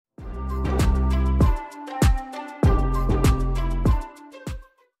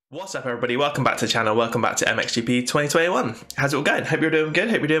What's up, everybody? Welcome back to the channel. Welcome back to MXGP 2021. How's it all going? Hope you're doing good.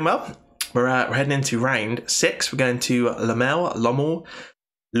 Hope you're doing well. We're heading into round 6. We're going to Lommel,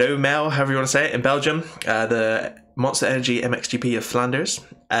 however you want to say it, in Belgium. The Monster Energy MXGP of Flanders.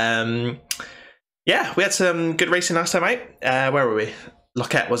 Yeah, we had some good racing last time out. Where were we?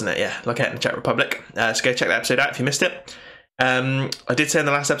 Loquet, wasn't it? Yeah, Loquet in the Czech Republic. So go check that episode out if you missed it. I did say in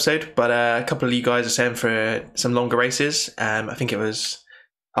the last episode, but a couple of you guys are saying for some longer races. I think it was...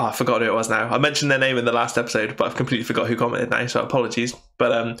 Oh, I forgot who it was now. I mentioned their name in the last episode, but I've completely forgot who commented now, so apologies.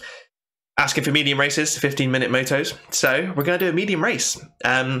 But asking for medium races, 15-minute motos. So we're going to do a medium race.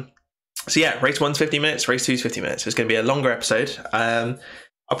 So yeah, race 1's 15 minutes, race 2's 15 minutes. So it's going to be a longer episode. I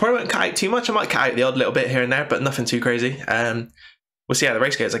probably won't cut out too much. I might cut out the odd little bit here and there, but nothing too crazy. We'll see how the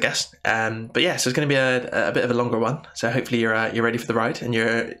race goes, I guess. But yeah, so it's going to be a bit of a longer one. So hopefully you're ready for the ride, and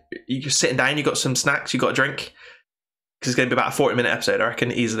you're sitting down. You got some snacks, you got a drink. Because it's going to be about a 40-minute episode, I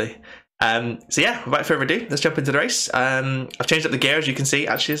reckon, easily. So yeah, without further ado, let's jump into the race. I've changed up the gear, as you can see.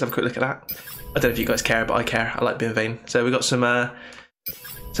 Actually, let's have a quick look at that. I don't know if you guys care, but I care. I like being vain. So we've got some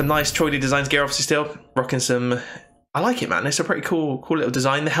nice Troy Designs gear, obviously, still. Rocking some... I like it, man. It's a pretty cool little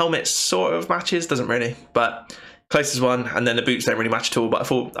design. The helmet sort of matches, doesn't really. But closest one, and then the boots don't really match at all. But I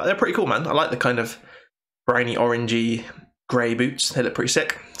thought they're pretty cool, man. I like the kind of browny, orangey, grey boots. They look pretty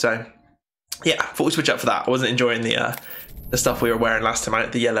sick. So... yeah, thought we'd switch up for that. I wasn't enjoying the stuff we were wearing last time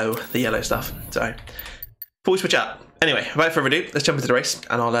out, the yellow stuff. So thought we'd switch up. Anyway, without further ado, let's jump into the race,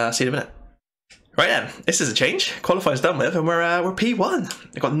 and I'll see you in a minute. Right then, this is a change. Qualifying's done with, and we're P1.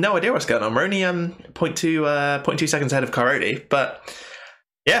 I've got no idea what's going on. We're only 0.2 seconds ahead of Coyote, but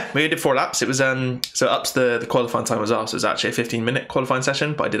yeah, we did 4 laps. It was so ups the qualifying time as well. So it was actually a 15-minute qualifying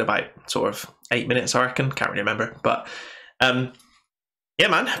session, but I did about sort of 8 minutes, I reckon. Can't really remember, but yeah,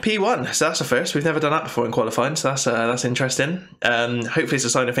 man, P1. So that's the first. We've never done that before in qualifying, so that's interesting. Hopefully it's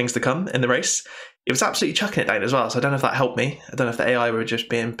a sign of things to come in the race. It was absolutely chucking it down as well, so I don't know if that helped me. I don't know if the AI were just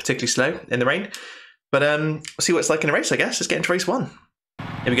being particularly slow in the rain. But we'll see what it's like in a race, I guess. Let's get into race 1.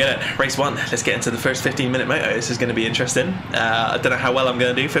 Here we go then, race 1. Let's get into the first 15-minute moto. This is going to be interesting. I don't know how well I'm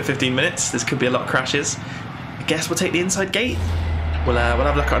going to do for 15 minutes. This could be a lot of crashes. I guess we'll take the inside gate. We'll have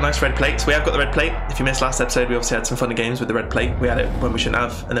a look at our nice red plate. So we have got the red plate. If you missed last episode, we obviously had some funny games with the red plate. We had it when we shouldn't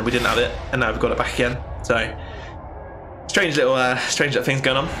have, and then we didn't have it, and now we've got it back again. So strange little things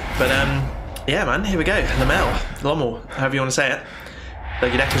going on. But yeah, man, here we go. Lommel, however you want to say it.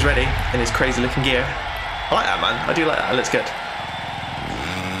 Logie Deck is ready in his crazy looking gear. I like that, man. I do like that. It looks good.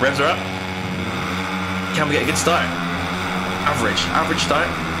 Revs are up. Can we get a good start? Average start.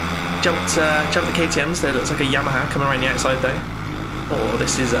 Jumped the KTMs. There looks like a Yamaha coming around the outside though. Oh,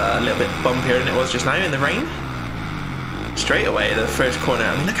 this is a little bit bumpier than it was just now in the rain. Straight away, the first corner.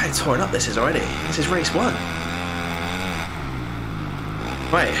 I mean, look how torn up this is already. This is race 1.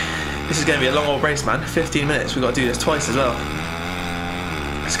 Right, this is going to be a long old race, man. 15 minutes. We've got to do this twice as well.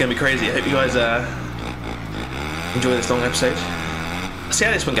 It's going to be crazy. I hope you guys enjoy this long episode. See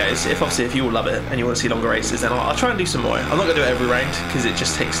how this one goes. If you all love it and you want to see longer races, then I'll try and do some more. I'm not going to do it every round because it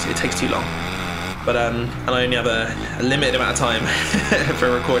just takes too long. But and I only have a limited amount of time for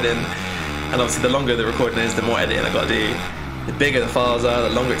recording, and obviously the longer the recording is, the more editing I've got to do. The bigger the files are,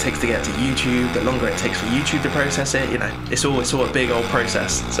 the longer it takes to get to YouTube, the longer it takes for YouTube to process it. You know, it's all a big old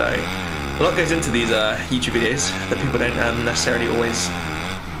process. So a lot goes into these YouTube videos that people don't necessarily always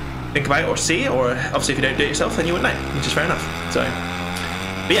think about or see, or obviously if you don't do it yourself, then you wouldn't know, which is fair enough. So,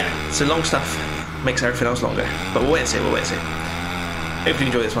 but yeah, so long stuff makes everything else longer. But we'll wait and see. Hopefully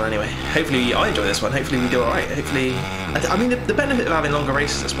you enjoy this one anyway. Hopefully I enjoy this one. Hopefully we do alright. Hopefully... I mean, the benefit of having longer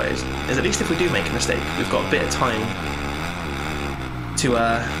races, I suppose, is at least if we do make a mistake, we've got a bit of time to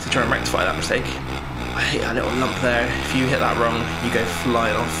try and rectify that mistake. I hate that little lump there. If you hit that wrong, you go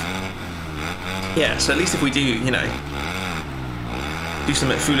flying off. Yeah, so at least if we do, you know, do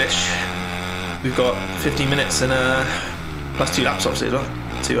something foolish, we've got 15 minutes and plus 2 laps, obviously, as well,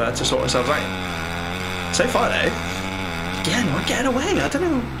 to sort ourselves out. So far, though... again, we're getting away. I don't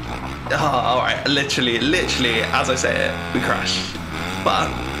know. Oh, alright. Literally, as I say it, we crash. But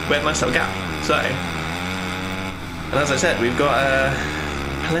we had a nice little gap. So, and as I said, we've got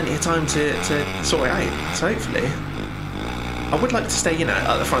plenty of time to sort it out. So hopefully, I would like to stay, you know,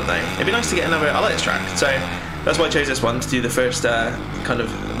 at the front though. It'd be nice to get another. I like this track, so that's why I chose this one to do the first kind of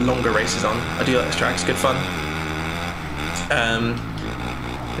longer races on. I do like this track. It's good fun.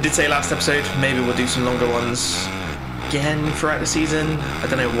 I did say last episode maybe we'll do some longer ones again throughout the season. I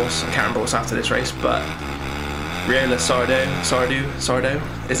don't know I can't remember what's after this race, but Riola Sardo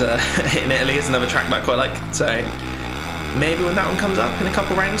is in Italy is another track that I quite like. So maybe when that one comes up in a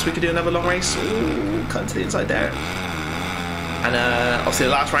couple rounds, we could do another long race. Ooh, cut to the inside there. And obviously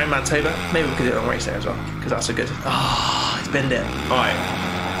the last round, Manitoba. Maybe we could do a long race there as well, because that's a good... Oh, it's binned it. Alright.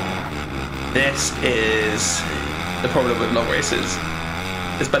 This is the problem with long races.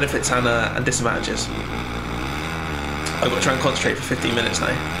 There's benefits and disadvantages. I've got to try and concentrate for 15 minutes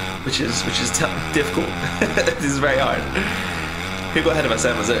now, which is difficult. This is very hard. Who got ahead of us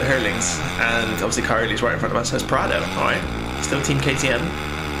then? Was it Hurlings? And obviously Carly's right in front of us. So it's Prado. Alright. Still Team KTM.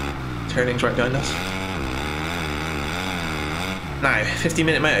 Hurlings right behind us. Now,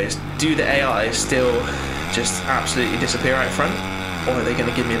 15-minute motos. Do the AI still just absolutely disappear out front? Or are they going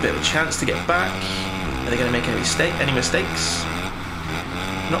to give me a bit of a chance to get back? Are they going to make any mistakes?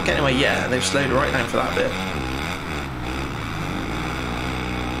 Not getting away yet, and they've slowed right down for that bit.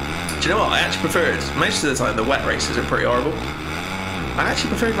 Do you know what? I actually preferred, most of the time, the wet races are pretty horrible. I actually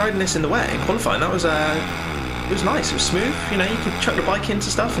preferred riding this in the wet in qualifying. That was, it was nice. It was smooth. You know, you could chuck the bike into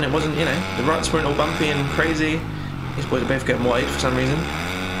stuff, and it wasn't, you know, the ruts weren't all bumpy and crazy. These boys are both getting wide for some reason.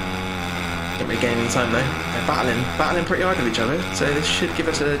 Don't really gain any time though. They're battling pretty hard with each other, so this should give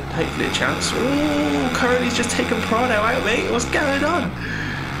us hopefully a chance. Ooh, Curly's just taken Prado out, mate. What's going on?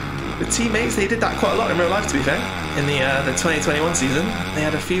 The teammates, they did that quite a lot in real life, to be fair. In the 2021 season, they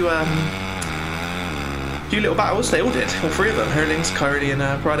had a few little battles. They all did, all three of them. Hurlings, Curly, and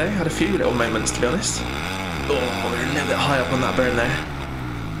Prado had a few little moments, to be honest. Oh, we're a little bit high up on that burn there.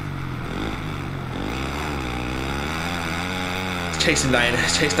 Chase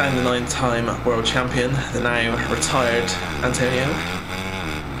down the 9-time world champion, the now retired Antonio.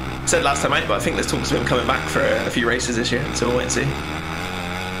 Said last time out, but I think there's talks of him coming back for a few races this year, so we'll wait and see.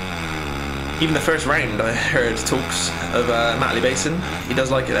 Even the first round, I heard talks of Matley Basin. He does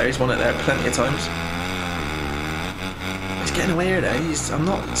like it there. He's won it there plenty of times. He's getting away here though. I'm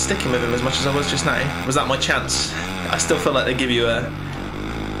not sticking with him as much as I was just now. Was that my chance? I still feel like they give you a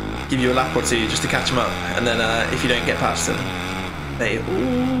lap or two just to catch him up, and then if you don't get past him, they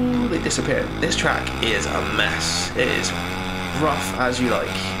disappear. This track is a mess. It is rough as you like.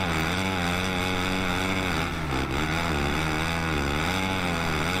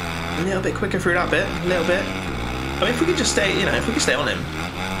 A little bit quicker through that bit, a little bit. I mean, if we could just stay, you know, if we could stay on him.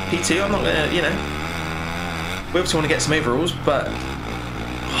 P2, I'm not gonna, you know. We obviously want to get some overalls, but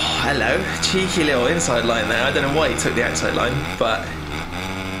oh, hello, cheeky little inside line there. I don't know why he took the outside line, but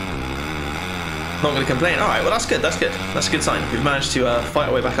not going to complain. Alright, well that's good, that's good. That's a good sign. We've managed to fight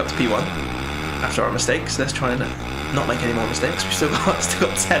our way back up to P1 after our mistakes. Let's try and not make any more mistakes. We've still got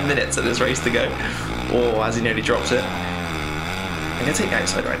 10 minutes of this race to go. Oh, as he nearly drops it. I'm going to take the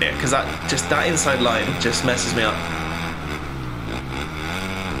outside right here, because that inside line just messes me up.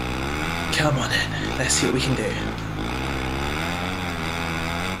 Come on in. Let's see what we can do.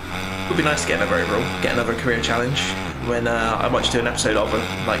 It would be nice to get another overall, get another career challenge. When I might just do an episode of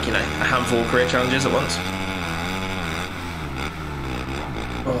like, you know, a handful of career challenges at once.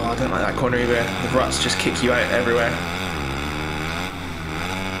 Oh, I don't like that corner either. The ruts just kick you out everywhere.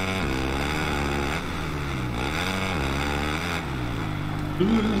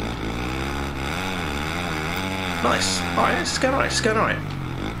 Nice. Alright, it's going alright, it's going alright.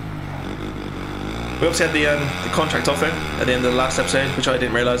 We obviously had the contract offer at the end of the last episode, which I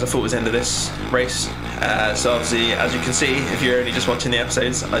didn't realise. I thought was the end of this race. So obviously, as you can see, if you're only just watching the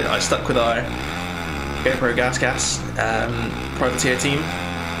episodes, I stuck with our GoPro GasGas privateer team.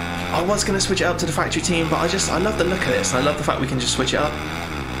 I was going to switch it up to the factory team, but I love the look of this, and I love the fact we can just switch it up.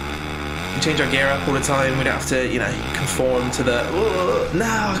 We change our gear up all the time. We don't have to, you know, conform to the...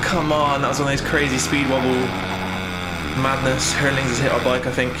 No, come on, that was one of those crazy speed wobble madness. Hurlings has hit our bike,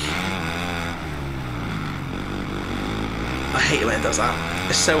 I think. I hate it when it does that.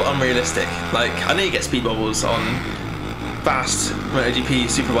 It's so unrealistic. Like, I know you get speed wobbles on fast MotoGP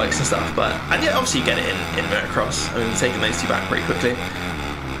superbikes and stuff, and yeah, obviously you get it in Motocross. I mean, taking those two back pretty quickly.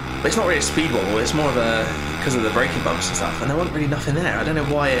 But it's not really a speed wobble, it's more of a, because of the braking bumps and stuff, and there wasn't really nothing there. I don't know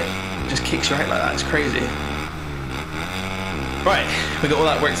why it just kicks you out like that, it's crazy. Right, we got all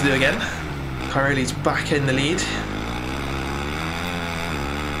that work to do again. Carly's back in the lead.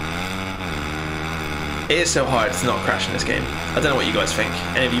 It is so hard to not crash in this game. I don't know what you guys think.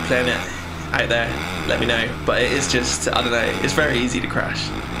 Any of you playing it out there, let me know. But it is just, I don't know, it's very easy to crash.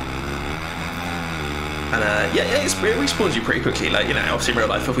 And yeah, it respawns you pretty quickly. Like, you know, obviously in real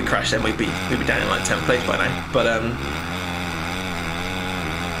life, if we crash, then we'd be down in like 10th place by now. But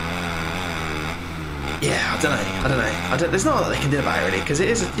yeah, I don't know. There's not a lot they can do about it really, because it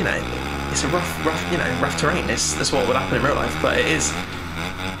is, you know, it's a rough terrain. That's what would happen in real life. But it is.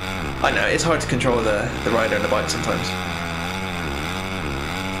 I know, it's hard to control the rider and the bike sometimes.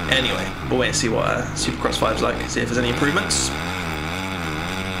 Anyway, we'll wait and see what Supercross 5's like, see if there's any improvements.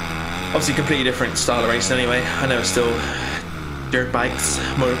 Obviously completely different style of racing anyway. I know it's still dirt bikes,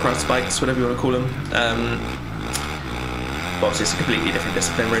 motocross bikes, whatever you want to call them. But obviously it's a completely different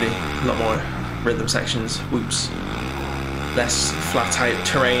discipline really. A lot more rhythm sections, whoops. Less flat out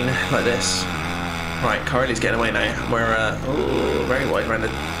terrain like this. Right, Carly's getting away now. We're oh, very wide around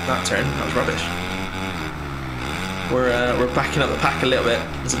that turn. That was rubbish. We're backing up the pack a little bit.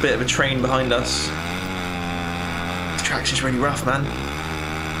 There's a bit of a train behind us. The track's just really rough, man.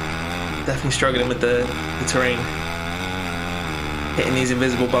 Definitely struggling with the terrain. Hitting these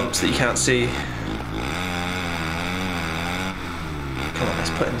invisible bumps that you can't see. Come on,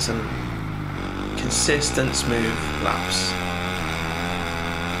 let's put in some consistent, smooth laps.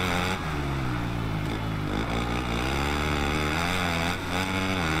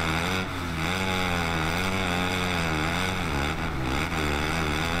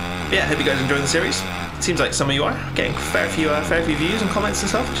 Yeah, hope you guys are enjoying the series. It seems like some of you are getting fair few views and comments and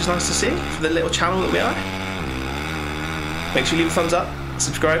stuff, which is nice to see for the little channel that we are. Make sure you leave a thumbs up,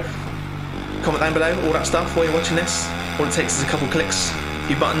 subscribe, comment down below, all that stuff while you're watching this. All it takes is a couple clicks, a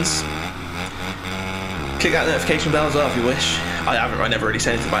few buttons. Click that notification bell as well if you wish. I never really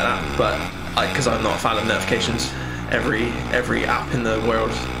say anything about that, but because I'm not a fan of notifications, every app in the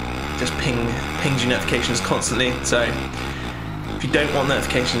world just pings you notifications constantly. So if you don't want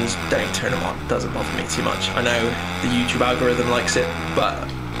notifications, don't turn them on. It doesn't bother me too much. I know the YouTube algorithm likes it, but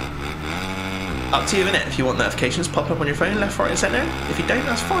up to you, innit? If you want notifications, pop up on your phone, left, right and centre. If you don't,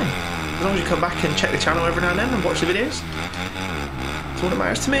 that's fine. As long as you come back and check the channel every now and then and watch the videos. That's all that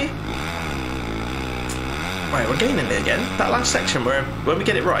matters to me. Right, we're gaining it again. That last section where when we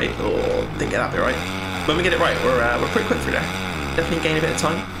get it right, or didn't get that bit right. When we get it right, we're pretty quick through there. Definitely gain a bit of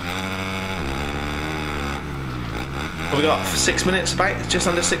time. What we got? 6 minutes about, just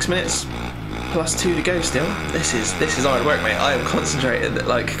under 6 minutes, plus 2 to go still. This is hard work, mate. I am concentrated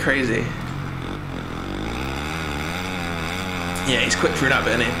like crazy. Yeah, he's quick through that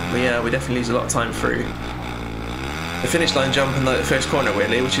bit, isn't he? We definitely lose a lot of time through the finish line jump and like the first corner,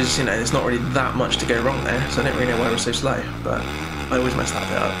 weirdly, which is, you know, there's not really that much to go wrong there, so I don't really know why we're so slow, but I always mess that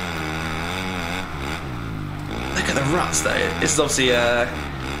bit up. Look at the ruts though. This is obviously a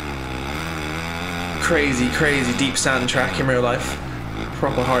crazy deep sand track in real life.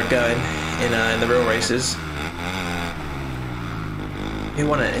 Proper hard going in the real races. Who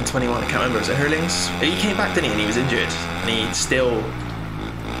won it in 21? I can't remember. Was it Hurlings? He came back, didn't he? And he was injured. And he still...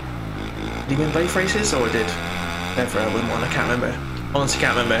 Did he win both races? Or did Evra win one? I can't remember. Honestly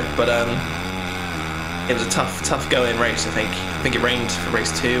can't remember. But it was a tough going race, I think. I think it rained for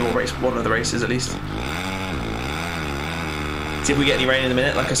race 2 or race 1 of the races at least. See if we get any rain in a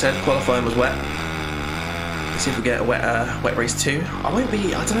minute. Like I said, qualifying was wet. See if we get a wet race 2. I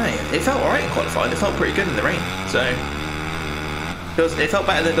don't know. It felt alright in qualifying. It felt pretty good in the rain. So... it felt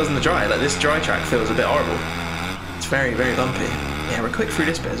better than it does in the dry. Like this dry track feels a bit horrible. It's very bumpy. Yeah, we're quick through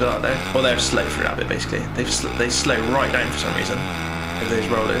this bit as well. They're slow through that bit basically. They slow right down for some reason with those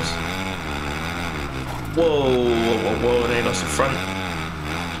rollers. Whoa! They lost the front.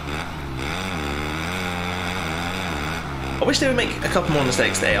 I wish they would make a couple more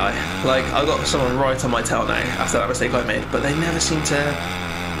mistakes. The AI, like I got someone right on my tail now after that mistake I made, but they never seem to,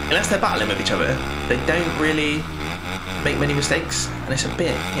 unless they're battling with each other, they don't really make many mistakes, and it's a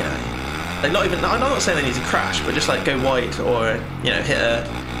bit, you know, like not even, I'm not saying they need to crash, but just like go wide or, you know, hit a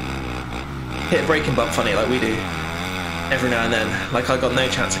braking bump funny like we do every now and then. Like I got no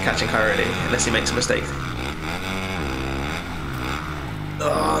chance of catching Coyote unless he makes a mistake.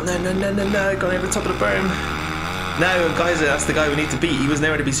 Oh no, gone over the top of the berm. No, guys, that's the guy we need to beat. He was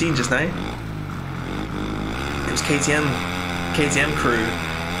nowhere to be seen just now. It was KTM crew.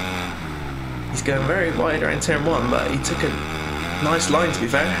 He's going very wide around turn 1, but he took a nice line, to be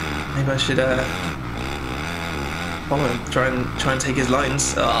fair. Maybe I should follow him, try and take his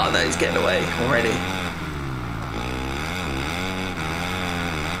lines. Oh no, he's getting away already.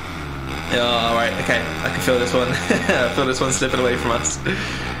 Oh, right, okay, I can feel this one. I feel this one slipping away from us.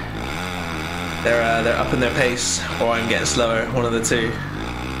 They're upping their pace, or I'm getting slower, one of the two.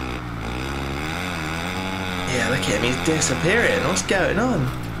 Yeah, look at him, he's disappearing. What's going on?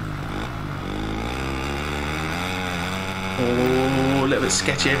 Oh, a little bit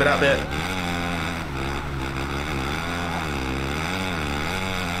sketchy over that bit.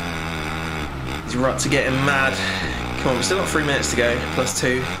 These ruts are getting mad. Come on, we've still got 3 minutes to go, plus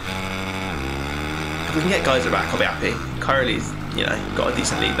 2. If we can get Geyser back, I'll be happy. Curly's, you know, got a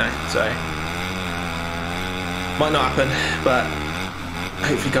decent lead now, so might not happen, but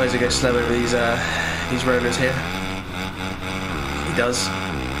hopefully Geyser goes slow over these rollers here. He does.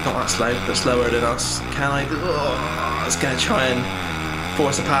 Not that slow, but slower than us. Can I? Oh, I was going to try and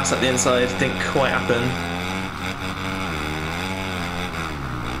force a pass up the inside. Didn't quite happen.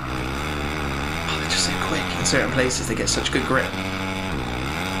 in certain places they get such good grip.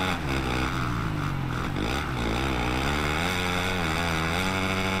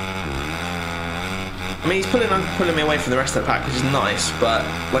 I mean, he's pulling me away from the rest of the pack, which is nice, but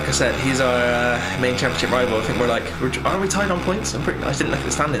like I said, he's our main championship rival. I think aren't we tied on points? I didn't look at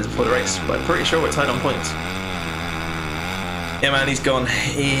the standings before the race, but I'm pretty sure we're tied on points. Yeah, man, he's gone.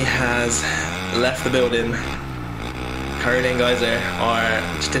 He has left the building. Curly and guys are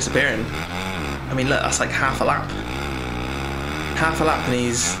just disappearing. I mean, look, that's like half a lap. Half a lap, and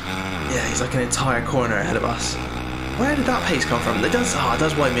he's like an entire corner ahead of us. Where did that pace come from? It does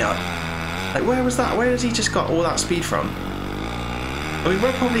wind me up. Like, where was that? Where has he just got all that speed from? I mean,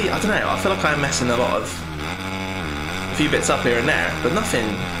 we're probably, I don't know, I feel like I'm messing a few bits up here and there, but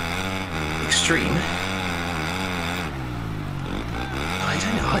nothing extreme.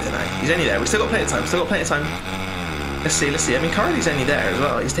 I don't know. He's only there. We've still got plenty of time. Let's see. I mean, Carly's only there as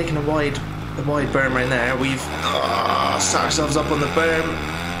well. He's taking a wide berm right there. We've set ourselves up on the berm.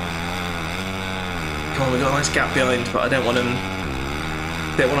 Come on, we've got a nice gap behind, but I don't want him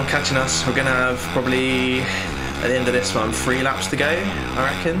catching us. We're going to have probably, at the end of this one, 3 laps to go,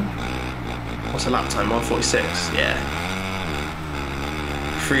 I reckon. What's the lap time? 1:46. Yeah.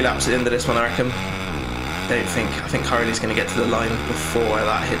 3 laps at the end of this one, I reckon. I think Carly's going to get to the line before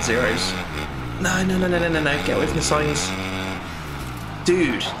that hits zeros. No. Get away from the signs.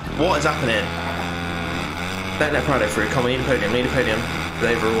 Dude, what is happening? Don't let Prado through. Come on, we need a podium. The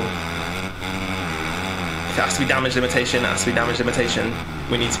overall. If it has to be damage limitation,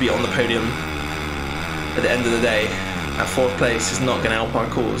 we need to be on the podium at the end of the day. At 4th place is not going to help our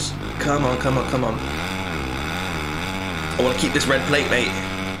cause. Come on. I want to keep this red plate, mate.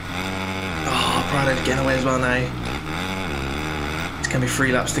 Oh, Prado getting away as well now. It's going to be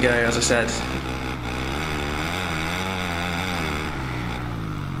 3 laps to go, as I said.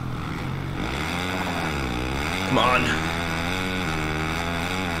 Come on.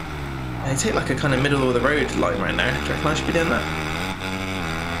 They take like a kind of middle of the road line right now. Do you reckon I should be doing that?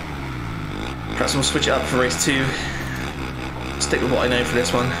 Perhaps we'll switch it up for race 2. Stick with what I know for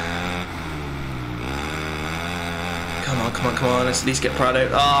this one. Come on. Let's at least get Prado.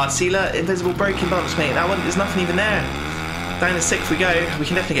 See, look, invisible braking bumps, mate. That one, there's nothing even there. Down to 6th we go. We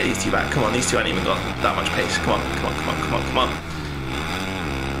can definitely get these 2 back. Come on, these 2 haven't even got that much pace. Come on.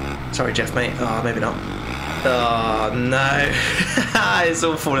 Sorry, Jeff, mate. Maybe not. Oh, no. It's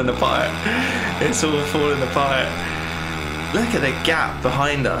all falling apart. Look at the gap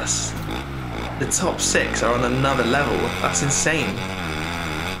behind us. The top 6 are on another level. That's insane.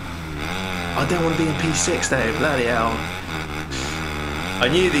 I don't want to be in P6 though. Bloody hell. I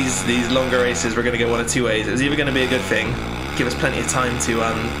knew these longer races were going to go one of 2 ways. It was either going to be a good thing, give us plenty of time to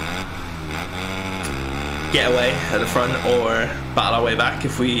get away at the front, or battle our way back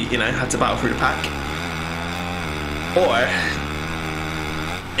if we, had to battle through the pack. Or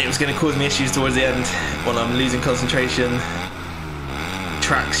it was going to cause me issues towards the end when I'm losing concentration.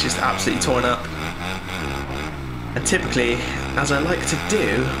 Track's just absolutely torn up. And typically, as I like to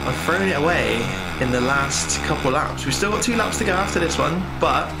do, I've thrown it away in the last couple laps. We've still got 2 laps to go after this one,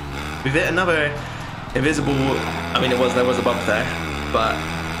 but we've hit another invisible. I mean, there was a bump there, but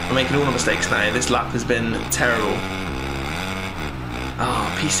I'm making all the mistakes now. This lap has been terrible.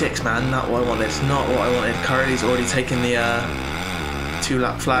 P6, man, not what I wanted. Not what I wanted. Carly's already taken the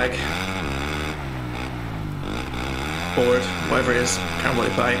 2-lap flag. Board, whatever it is, can't remember what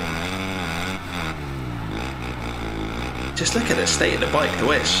they play. Just look at the state of the bike, the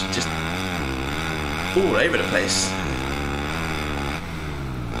way it's just all over the place.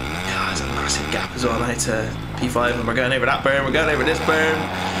 Yeah, there's a massive gap as well now to P5, and we're going over that berm, we're going over this berm.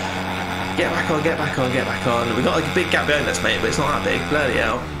 Get back on. We've got like a big gap behind us, mate, but it's not that big. Bloody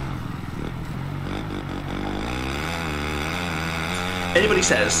hell. Anybody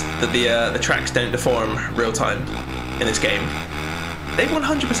says that the tracks don't deform real time in this game, they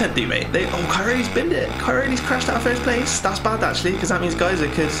 100% do, mate. Kyrie's binned it. Kyrie's crashed out of 1st place. That's bad, actually, because that means Geyser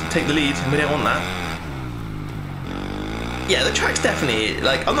could take the lead, and we don't want that. Yeah, the track's definitely,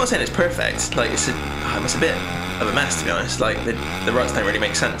 like, I'm not saying it's perfect. Like, it's a bit of a mess, to be honest. Like, the ruts don't really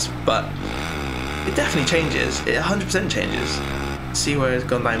make sense, but it definitely changes. It 100% changes. See where it's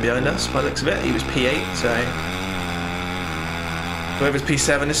gone down behind us, by the looks of it. He was P8, so whoever's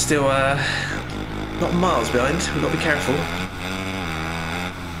P7 is still not miles behind. We've got to be careful.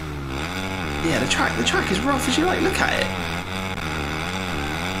 Yeah, the track is rough as you like. Look at it.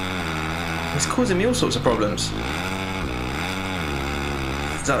 It's causing me all sorts of problems.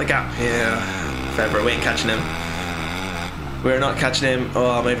 Is that the gap? Yeah. Fair, we ain't catching him. We're not catching him.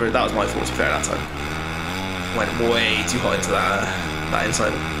 Oh, maybe that was my fault, to be fair, that time. Went way too hot into that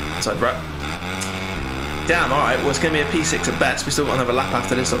inside rut. Damn, alright, well it's going to be a P6 at best. We still got another lap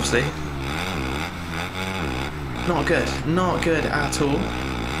after this, obviously. Not good. Not good at all.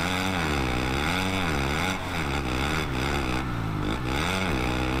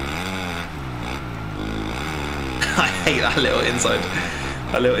 I hate that little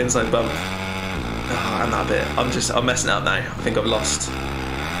inside bump. Oh, and that bit. I'm messing it up now. I think I've lost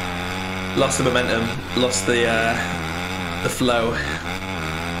the momentum, lost the flow.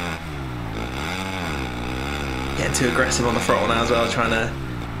 Getting too aggressive on the throttle now as well, trying to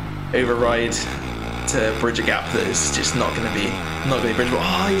override to bridge a gap that is just not going to be bridgeable.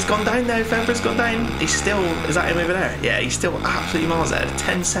 Oh, he's gone down now. Febvre's gone down. He's still, is that him over there? Yeah, he's still absolutely miles ahead.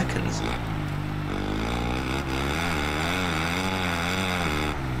 10 seconds.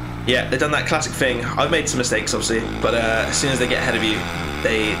 Yeah, they've done that classic thing. I've made some mistakes, obviously, but as soon as they get ahead of you,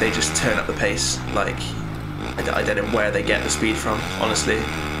 they just turn up the pace. Like, I don't know where they get the speed from, honestly.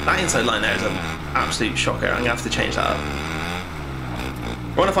 That inside line there is an absolute shocker. I'm going to have to change that up.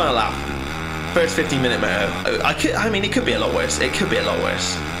 We're on a final lap. First 15-minute moto. I mean, it could be a lot worse. It could be a lot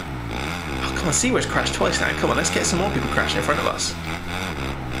worse. Oh, come on, Seaworth's crashed twice now. Come on, let's get some more people crashing in front of us.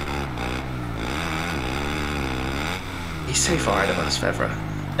 He's so far ahead of us, Febvre.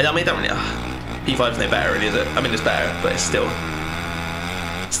 I mean, don't really. P5's no better, really, is it? I mean, it's better, but it's still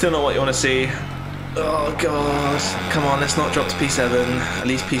not what you want to see. Oh god, come on, let's not drop to P7. At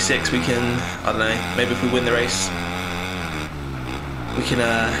least P6 we can, I don't know, maybe if we win the race, we can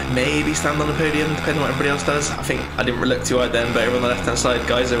maybe stand on the podium, depending on what everybody else does. I think I didn't look too hard then, but over on the left hand side,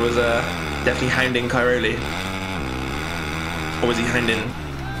 Geyser was definitely hounding Cairoli. Or was he hounding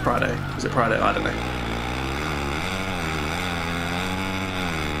Prado? Was it Prado? I don't know.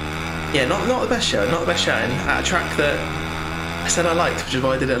 Yeah, not the best show, not the best showing at a track that I said I liked, which is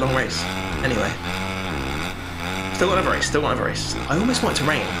why I did it a long race. Anyway. Still want another race, still want another race. I almost want it to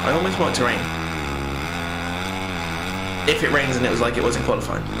rain. I almost want it to rain. If it rains and it was like it was in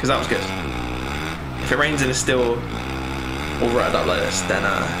qualifying, because that was good. If it rains and it's still all rutted up like this, then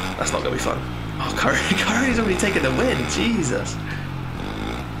that's not going to be fun. Oh, Cairoli's already taken the win, Jesus.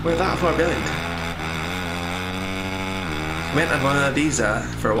 We're that far behind. We haven't had one of these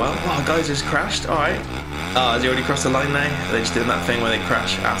for a while. Oh, guys just crashed. Alright. Oh, has he already crossed the line now? Are they just doing that thing where they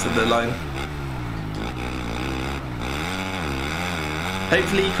crash after the line?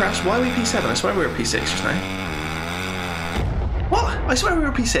 Hopefully he crashed. Why are we P7? I swear we were P6 just now. What? I swear we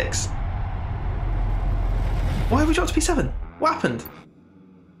were P6. Why have we dropped to P7? What happened?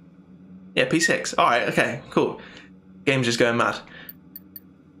 Yeah, P6. Alright, okay, cool. Game's just going mad.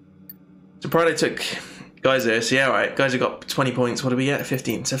 So Prado took Geyser, so yeah, alright. Geyser got 20 points. What did we get?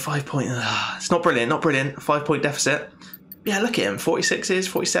 15. So 5 points. It's not brilliant, not brilliant. 5 point deficit. Yeah, look at him. 46s,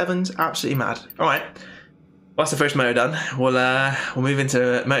 47s. Absolutely mad. Alright. Well, that's the first moto done. We'll move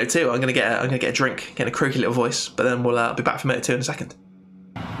into Moto 2. I'm gonna get a drink, get a croaky little voice, but then we'll be back for Moto 2 in a second.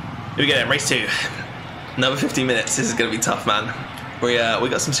 Here we go then, race 2. Another 15 minutes. This is gonna be tough, man. We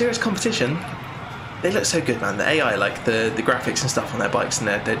got some serious competition. They look so good, man. The AI, like the graphics and stuff on their bikes and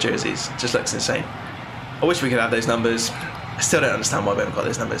their jerseys, just looks insane. I wish we could have those numbers. I still don't understand why we haven't got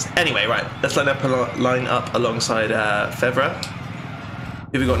those numbers. Anyway, right, let's line up alongside Febvre.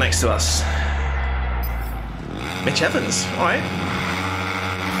 Who have we got next to us? Mitch Evans, alright.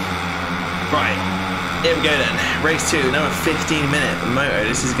 Right, here we go then. Race 2, now a 15-minute moto.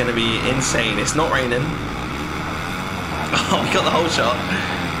 This is going to be insane. It's not raining. Oh, we got the whole shot,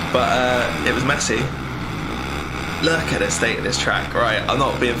 but it was messy. Look at the state of this track. Right, I'm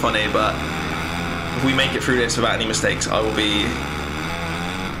not being funny, but if we make it through this without any mistakes, I will be...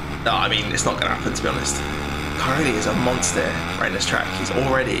 No, I mean, it's not going to happen, to be honest. Cairoli is a monster right in this track. He's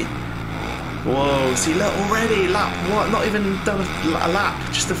already... Whoa, see, look, already, lap, what? Not even done a lap.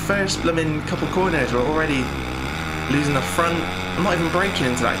 Just the first blooming couple corners. We're already losing the front. I'm not even braking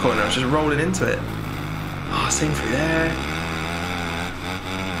into that corner. I was just rolling into it. Oh, same through there.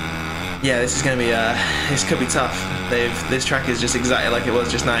 Yeah, this is going to be, this could be tough. This track is just exactly like it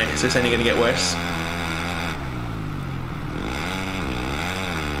was just now, so it's only going to get worse.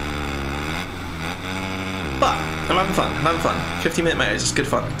 But I'm having fun. 15-minute motos, it's good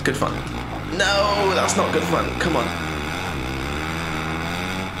fun. It's good fun. No, that's not good fun. Come on.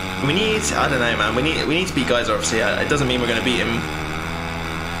 We need, I don't know, man. We need to beat Geyser, obviously. It doesn't mean we're going to beat him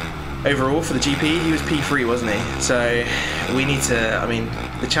overall for the GP. He was P3, wasn't he? So we need to, I mean,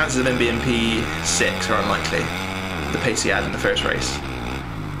 the chances of him being P6 are unlikely. The pace he had in the first race.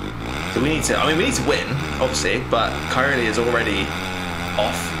 So we need to, I mean, we need to win, obviously, but Cairoli is already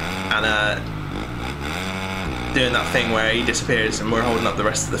off and doing that thing where he disappears and we're holding up the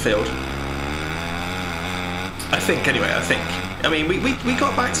rest of the field. I think, anyway, I think. I mean, we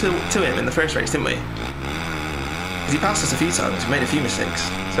got back to him in the first race, didn't we? He passed us a few times. We made a few mistakes.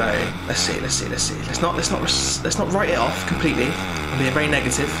 So let's see. Let's not write it off completely. I'm being very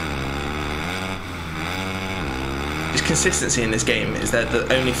negative. Just consistency in this game is the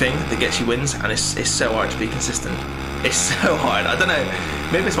only thing that gets you wins, and it's so hard to be consistent. It's so hard. I don't know.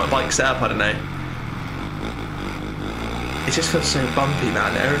 Maybe it's my bike setup. I don't know. It just feels so bumpy,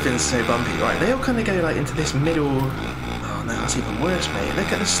 man. Everything's so bumpy. Right, they all kind of go like into this middle. Oh no, that's even worse, mate.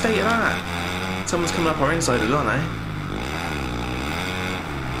 Look at the state of that. Someone's coming up our inside as well now.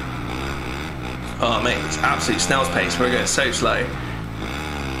 Oh mate, it's absolute snail's pace. We're going so slow.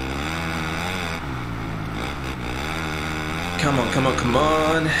 Come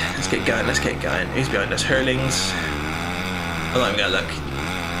on. Let's get going. Who's behind us? Hurlings. I'm not even gonna look.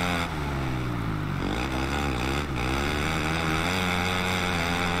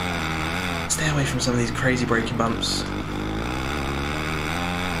 Stay away from some of these crazy braking bumps.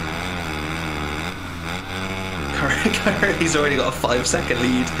 He's already got a 5-second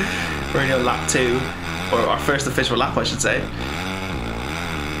lead. We're only on lap 2, or our first official lap, I should say.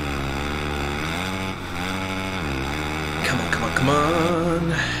 Come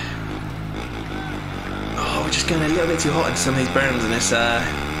on. Oh, we're just going a little bit too hot into some of these berms, and it's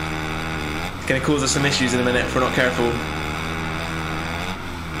going to cause us some issues in a minute if we're not careful.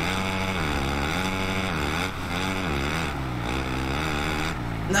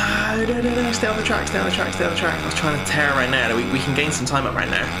 No, stay on the track. I was trying to tear right now. We can gain some time up right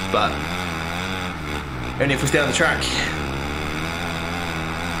now, but only if we stay on the track.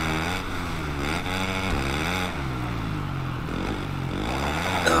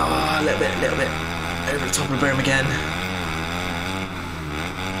 Oh, a little bit over the top of the berm again.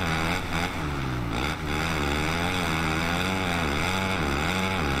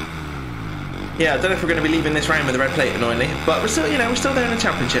 Yeah, I don't know if we're going to be leaving this round with the red plate, annoyingly, but we're still, we're still there in the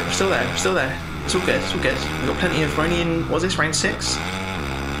championship. We're still there. It's all good. We've got plenty of. We're only in. What's this? Round 6.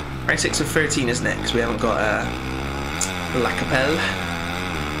 Round 6 of 13 is next. We haven't got La Capelle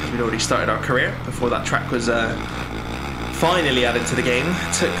because we'd already started our career before that track was finally added to the game.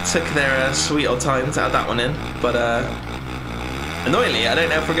 Took their sweet old time to add that one in, but annoyingly, I don't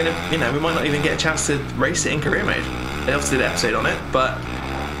know if we're going to. We might not even get a chance to race it in career mode. They obviously did an episode on it, but.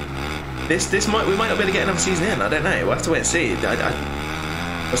 We might not be able to get another season in. I don't know. We'll have to wait and see.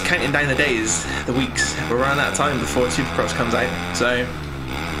 I was counting down the days, the weeks. We're around that time before Supercross comes out. So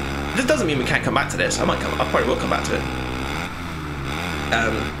this doesn't mean we can't come back to this. I probably will come back to it.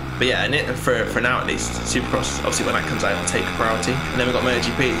 But yeah, and for now at least, Supercross. Obviously, when that comes out, will take priority. And then we've got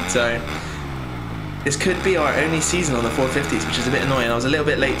MotoGP. So this could be our only season on the 450s, which is a bit annoying. I was a little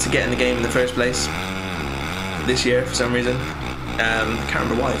bit late to get in the game in the first place this year for some reason. I can't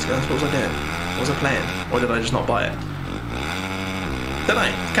remember why, to be honest. What was I doing? What was I playing? Or did I just not buy it? Don't know.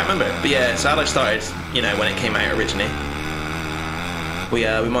 Can't remember. But yeah, so had I started, when it came out originally, we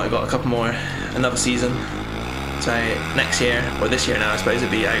might have got a couple more, another season. So next year, or this year now, I suppose it'd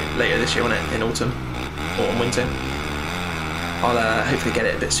be out later this year, won't it? In autumn, winter. I'll hopefully get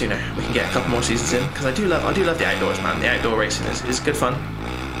it a bit sooner. We can get a couple more seasons in, because I do love the outdoors, man. The outdoor racing is good fun.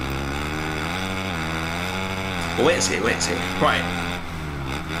 Well, wait and see. Right.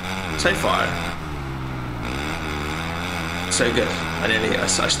 So far, so good. I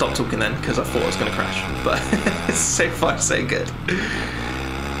stopped talking then because I thought I was going to crash. But so far, so good.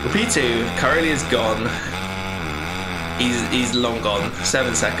 P2, Caroli is gone. He's long gone.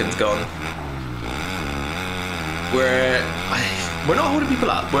 7 seconds gone. We're not holding people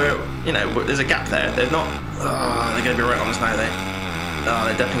up. There's a gap there. They're not. Oh, they're going to be right on us now, though. Oh,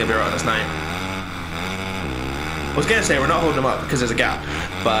 they're definitely going to be right on us now. I was going to say we're not holding them up because there's a gap,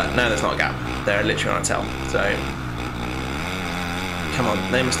 but no, there's not a gap. They're literally on a tail. So, come on,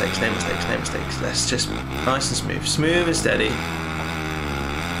 no mistakes. Let's just nice and smooth and steady.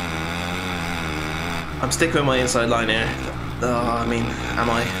 I'm sticking with my inside line here. Oh, am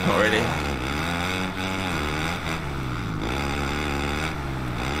I? Not really.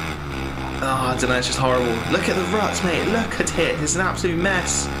 Oh, I don't know. It's just horrible. Look at the ruts, mate. Look at it. It's an absolute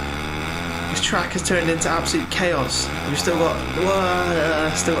mess. This track has turned into absolute chaos. We've still got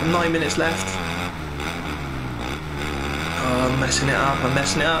 9 minutes left. Oh, I'm messing it up.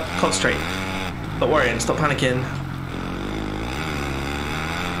 Concentrate. Stop worrying. Stop panicking.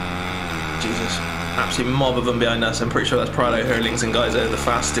 Jesus. Absolute mob of them behind us. I'm pretty sure that's Prado, Hurlings and guys are the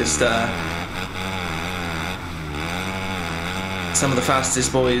fastest. Some of the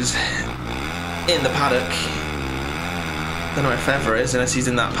fastest boys in the paddock. Don't know where Feather is, unless he's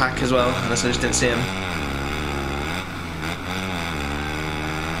in that pack as well, unless I just didn't see him.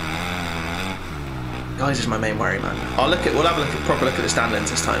 Guys is my main worry, man. We'll have a proper look at the standings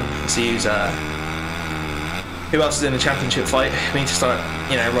this time. See who's Who else is in the championship fight? We need to start,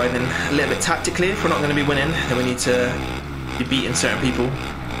 you know, riding a little bit tactically. If we're not going to be winning, then we need to be beating certain people.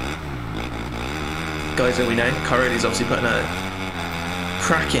 Guys that we know. Coyote's obviously putting a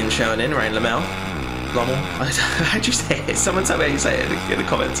cracking showing in around Lommel. Lommel. How'd you say it? Someone tell me how you say it in the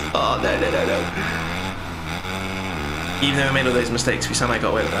comments. Oh, no. Even though we made all those mistakes, we somehow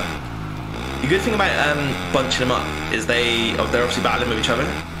got away with that. The good thing about bunching them up is they're obviously battling with each other,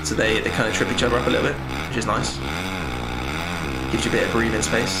 so they kind of trip each other up a little bit, which is nice. Gives you a bit of breathing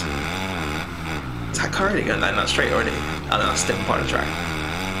space. Is that car already going down that straight already? Oh no, that's a different part of the track.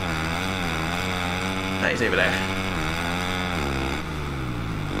 No, he's over there.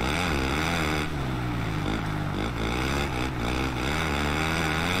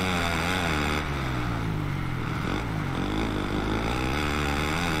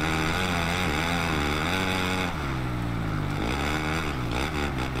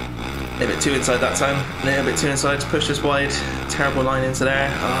 A bit too inside that time. A little bit too inside to push us wide. Terrible line into there.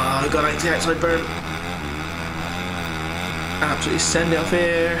 Oh, I got out to the outside berm. Absolutely send it off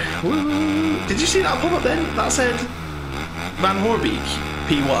here. Woo! Did you see that pop up then? That said Van Horbeek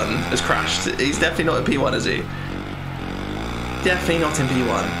P1 has crashed. He's definitely not in P1, is he? Definitely not in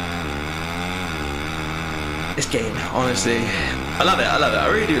P1. This game, honestly. I love it, I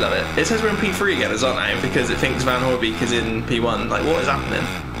really do love it. It says we're in P3 again as well now because it thinks Van Horbeek is in P1. Like, what is happening?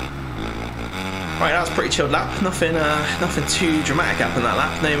 Right, that was a pretty chilled lap. Nothing too dramatic happened that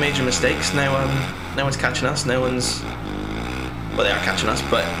lap. No major mistakes. No one's catching us. No one's. Well, they are catching us,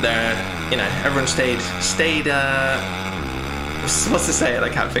 but they're. You know, everyone stayed. What's to say it? I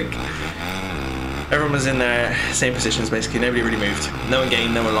can't think. Everyone was in their same positions basically. Nobody really moved. No one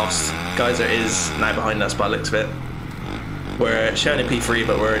gained. No one lost. Geyser is now behind us by the looks of it. We're showing in P3,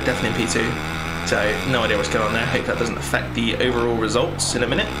 but we're definitely in P2. So no idea what's going on there. Hope that doesn't affect the overall results in a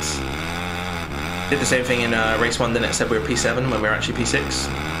minute. Did the same thing in race 1, didn't it? Said we were P7 when we were actually P6.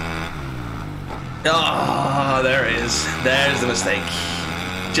 Oh, there it is. There's the mistake.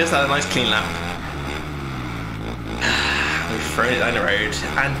 Just had a nice clean lap. We've thrown it down the road.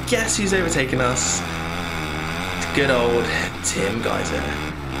 And guess who's overtaken us? It's good old Tim Geyser.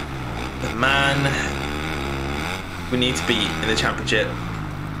 The man we need to beat in the championship.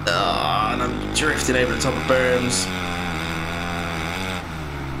 Oh, and I'm drifting over the top of berms.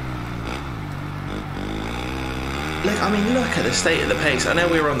 Look at the state of the pace. I know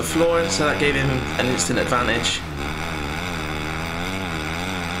we were on the floor, so that gave him an instant advantage.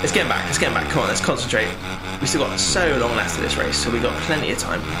 Let's get back. Come on, let's concentrate. We still got so long left of this race, so we've got plenty of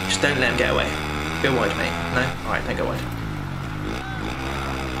time. Just don't let him get away. Go wide, mate. No? Alright, don't go wide.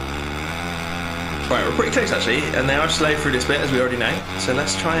 Right, we're pretty close actually, and they are slow through this bit, as we already know. So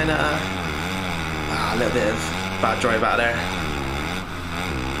let's try and a little bit of bad drive out there.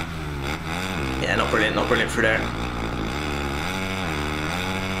 Yeah, not brilliant through there.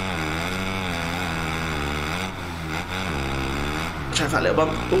 Try for that little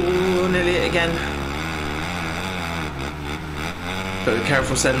bump. Oh, nearly it again. But be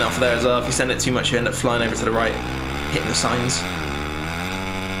careful sending it off there as well. If you send it too much, you end up flying over to the right, hitting the signs.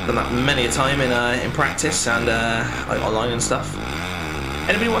 Done that many a time in practice and like online and stuff.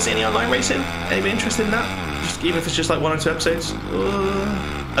 Anybody wants any online racing? Anybody interested in that? Just, even if it's just like 1 or 2 episodes.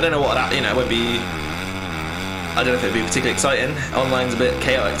 I don't know what that, you know, it won't be. I don't know if it'd be particularly exciting. Online's a bit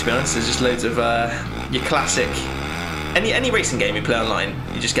chaotic, to be honest. There's just loads of your classic. Any racing game you play online,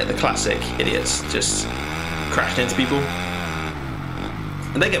 you just get the classic idiots just crashing into people.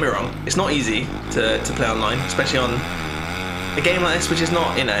 And don't get me wrong, it's not easy to play online, especially on a game like this, which is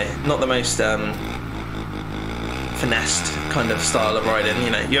not, you know, not the most finessed kind of style of riding.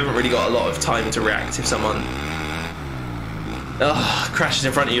 You know, you haven't really got a lot of time to react if someone crashes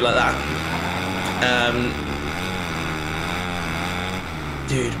in front of you like that.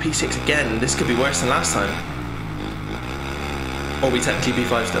 Dude, P6 again. This could be worse than last time. Or we technically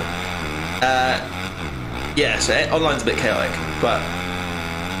P5 still. Yeah, so online's a bit chaotic, but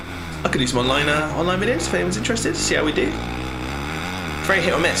I could do some online videos if anyone's interested. See how we do. Very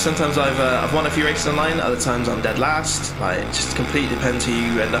hit or miss. Sometimes I've won a few races online. Other times I'm dead last. Like, it just completely depends who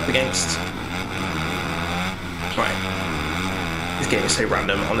you end up against. Right. This game is so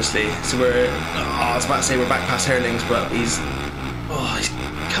random, honestly. So I was about to say we're back past Hurlings, but he's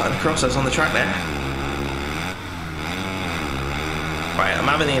cutting across us on the track there. Right, I'm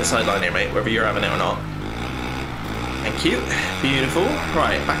having the inside line here, mate, whether you're having it or not. Thank you. Beautiful.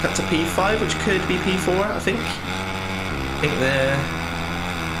 Right, back up to P5, which could be P4, I think. I think the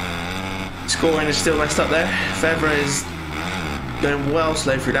scoring is still messed up there. Febvre is going well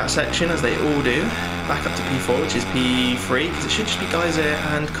slow through that section, as they all do. Back up to P4, which is P3, because it should just be Geyser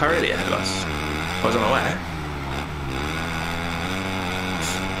and Carelli ahead of us. I was unaware.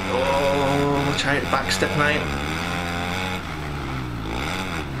 Oh, watch out, back stepping out.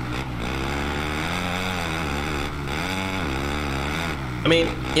 I mean,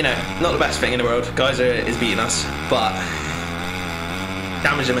 you know, not the best thing in the world. Geyser is beating us, but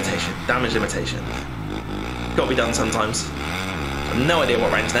damage limitation. Damage limitation. Got to be done sometimes. I've no idea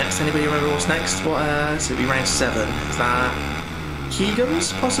what round's next. Anybody remember what's next? What? So it'd be round 7. Is that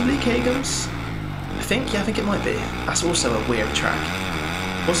Keegums? Possibly Keegums? I think. Yeah, I think it might be. That's also a weird track.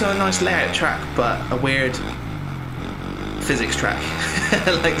 Also a nice layout track, but a weird physics track.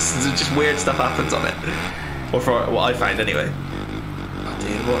 Like just weird stuff happens on it, or for what I find anyway. Oh,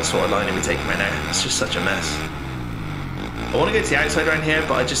 dude, what sort of line are we taking right now? It's just such a mess. I want to go to the outside around here,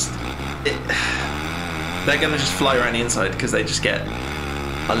 but they're gonna just fly around the inside because they just get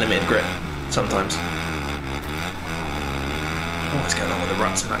unlimited grip sometimes. Oh, what's going on with the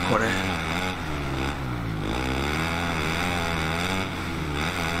ruts in that corner?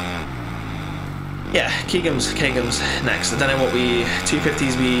 Yeah, Keegums next. I don't know what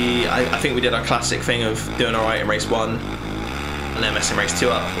 250s I think we did our classic thing of doing alright in race 1 and then messing race 2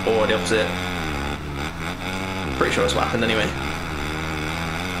 up, or the opposite. Pretty sure that's what happened anyway.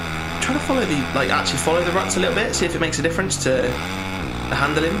 I'm trying to follow actually follow the ruts a little bit, see if it makes a difference to the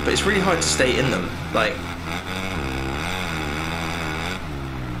handling, but it's really hard to stay in them. Like,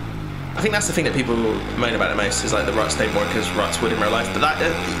 I think that's the thing that people moan about the most, is like the ruts don't work as ruts would in real life. But that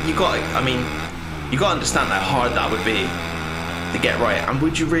you got to understand how hard that would be to get right. And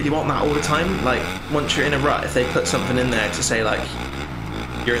would you really want that all the time? Like, once you're in a rut, if they put something in there to say like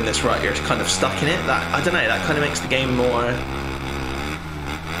you're in this rut, you're kind of stuck in it. That, I don't know, that kind of makes the game more.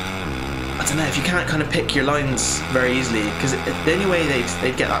 I don't know, if you can't kind of pick your lines very easily, because the only way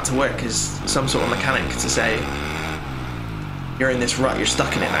they'd get that to work is some sort of mechanic to say you're in this rut, you're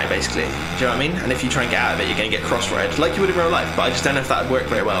stuck in it now, basically. Do you know what I mean? And if you try and get out of it, you're going to get crossroads, like you would in real life. But I just don't know if that would work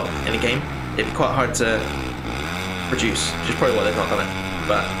very well in a game. It'd be quite hard to produce, which is probably why they've not done it.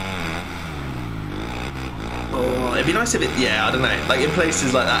 But oh, it'd be nice if it, yeah, I don't know, like in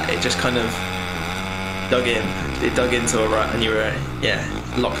places like that, it just kind of dug into a rut and you were, yeah,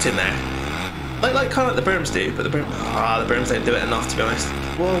 locked in there. Like kind of like the berms do, but the berms don't do it enough, to be honest.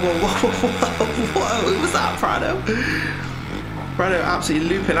 Whoa, who was that, Prado? Prado absolutely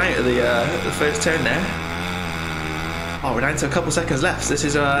looping out of the first turn there. Oh, we're down to a couple seconds left. This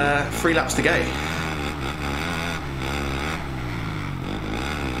is 3 laps to go.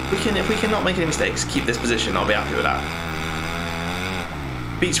 If we can not make any mistakes, keep this position, I'll be happy with that.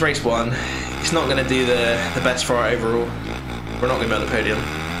 Beats race 1. It's not going to do the best for our overall. We're not going to be on the podium.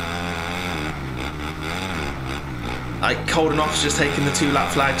 Like, Koldenoff's just taken the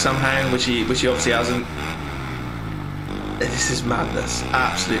 2-lap flag somehow, which he obviously hasn't. This is madness,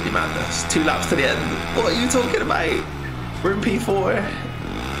 absolutely madness. 2 laps to the end. What are you talking about? We're in P4,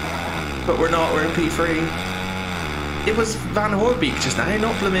 but we're not. We're in P3. It was Van Hoorbeek just now,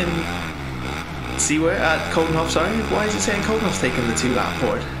 not blooming Seaway at Koldenoff. Sorry, why is it saying Koldenoff's taking the 2-lap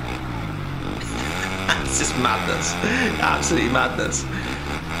board? It's just madness, absolutely madness.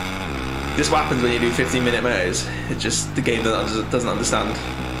 This is what happens when you do 15-minute motos. It's just the game doesn't understand.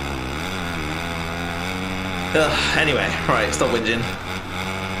 Anyway, right, stop whinging.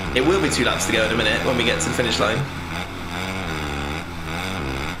 It will be 2 laps to go in a minute when we get to the finish line.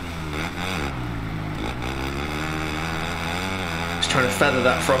 Just trying to feather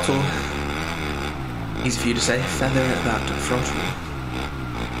that throttle. Easy for you to say, feather that throttle.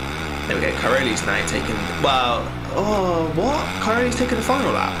 There we go, Caroli's now taking, well, oh, what? Caroli's taking the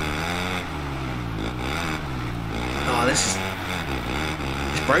final lap. Oh, it's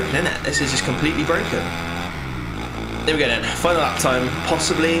broken, isn't it? This is just completely broken. There we go then, final lap time,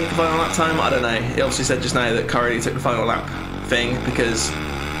 possibly the final lap time, I don't know. It obviously said just now that Caroli took the final lap thing because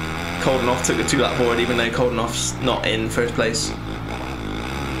Koldenoff took the 2-lap board, even though Koldenoff's not in first place.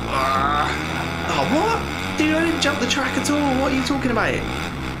 Oh, what? Dude, I didn't jump the track at all, what are you talking about?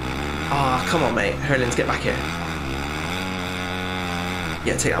 Ah, oh, come on mate, Herlins, get back here.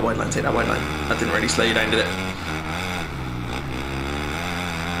 Yeah, take that wide line, take that wide line. That didn't really slow you down, did it?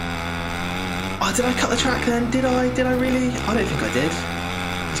 Oh, did I cut the track then? Did I really? I don't think I did.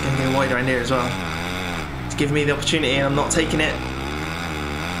 It's going to go wide around here as well. It's giving me the opportunity and I'm not taking it.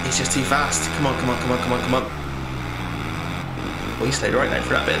 He's just too fast. Come on. Well, he slowed right down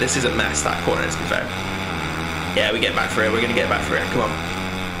for that bit. This is a mess, that corner, to be fair. Yeah, we get back for it. We're going to get back for it. Come on.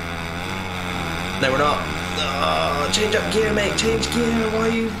 No, we're not. Oh, change up gear, mate. Change gear. Why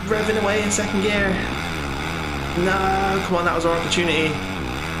are you revving away in second gear? No, come on. That was our opportunity.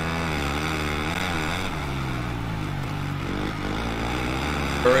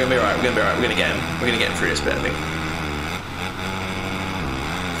 We're gonna be right. We're gonna get him. We're gonna get him through this bit, I think.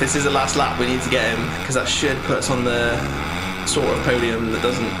 this is the last lap we need to get him, because that should put us on the sort of podium that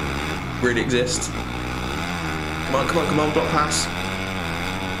doesn't really exist. Come on, come on, come on, block pass.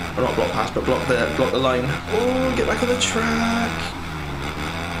 Or not block pass, but block the line. Oh, get back on the track.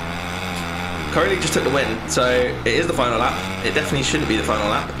 Currently just took the win, so it is the final lap. It definitely shouldn't be the final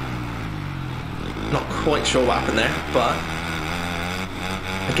lap. Not quite sure what happened there, but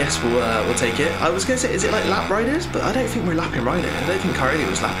I guess we'll take it. I was going to say, is it like lap riders? But I don't think we're lapping riders. I don't think Currently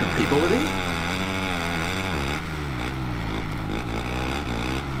was lapping people, was he?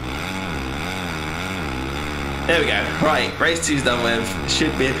 There we go. Right, race 2's done with.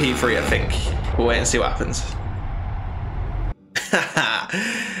 Should be a P3, I think. We'll wait and see what happens.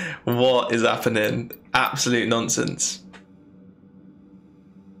 What is happening? Absolute nonsense.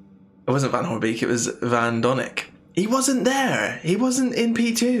 It wasn't Van Horbeek, it was Van Donnick. He wasn't there. He wasn't in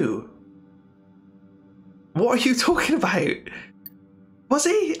P2. What are you talking about? Was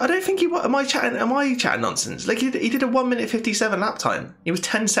he? I don't think he was. Am I chatting nonsense? Like he did a 1 minute 57 lap time. He was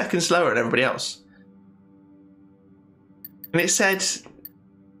 10 seconds slower than everybody else. And it said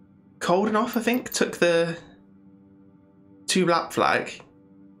Coldenoff, I think, took the 2 lap flag.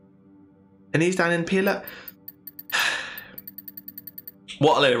 And he's down in P11.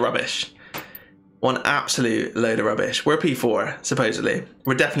 What a load of rubbish. One absolute load of rubbish. We're P4, supposedly.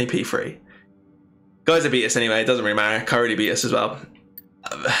 We're definitely P3. Guys that beat us anyway, it doesn't really matter. Curry beat us as well.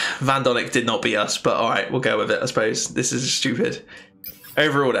 Van Donnick did not beat us, but alright, we'll go with it, I suppose. This is stupid.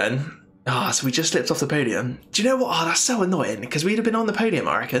 Overall then, so we just slipped off the podium. Do you know what? Oh, that's so annoying, because we'd have been on the podium,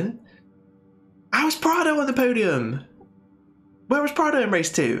 I reckon. How was Prado on the podium? Where was Prado in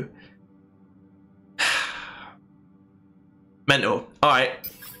race 2? Mental. Alright.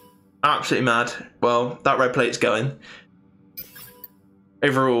 Absolutely mad. Well, that red plate's going.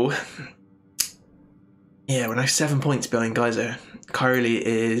 Overall, yeah, we're now 7 points behind Geyser. Carly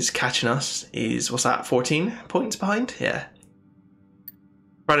is catching us. He's, what's that, 14 points behind? Yeah.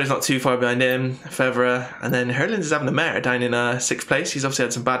 Prado's not too far behind him. Fevra. And then Herlins is having a mare down in 6th place. He's obviously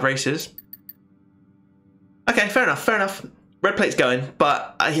had some bad races. Okay, fair enough, fair enough. Red plate's going,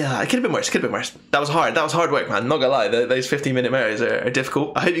 but yeah, it could have been worse. It could have been worse. That was hard. That was hard work, man. Not gonna lie, those 15-minute mirrors are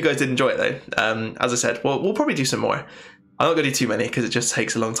difficult. I hope you guys did enjoy it though. As I said, we'll probably do some more. I'm not gonna do too many because it just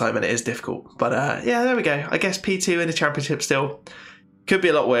takes a long time and it is difficult. But yeah, there we go. I guess P2 in the championship still could be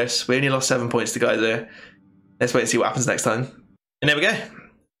a lot worse. We only lost 7 points to guys there. Let's wait and see what happens next time. And there we go.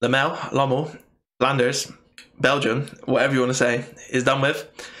 Lommel, Landers, Belgium, whatever you want to say, is done with.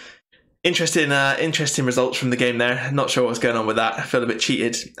 Interesting results from the game there. Not sure what's going on with that. I feel a bit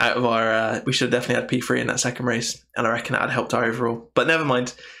cheated out of our... we should have definitely had P3 in that second race, and I reckon that had helped our overall. But never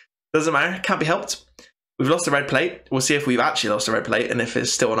mind. Doesn't matter. Can't be helped. We've lost the red plate. We'll see if we've actually lost the red plate and if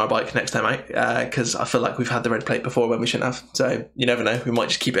it's still on our bike next time out, because I feel like we've had the red plate before when we shouldn't have. So you never know. We might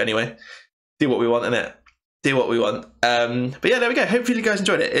just keep it anyway. Do what we want, innit? Do what we want. But yeah, there we go. Hopefully you guys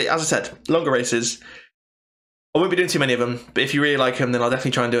enjoyed it. As I said, longer races. I won't be doing too many of them, but if you really like them, then I'll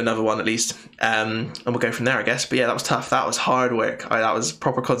definitely try and do another one at least. And we'll go from there, I guess. But yeah, that was tough. That was hard work. That was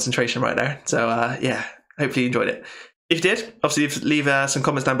proper concentration right there. So yeah, hopefully you enjoyed it. If you did, obviously leave some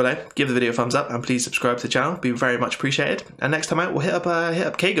comments down below. Give the video a thumbs up and please subscribe to the channel. It'd be very much appreciated. And next time out, we'll hit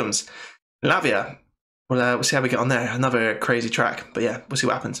up K-Gums, Lavia. We'll see how we get on there. Another crazy track. But yeah, we'll see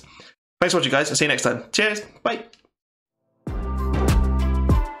what happens. Thanks for watching, guys. I'll see you next time. Cheers. Bye.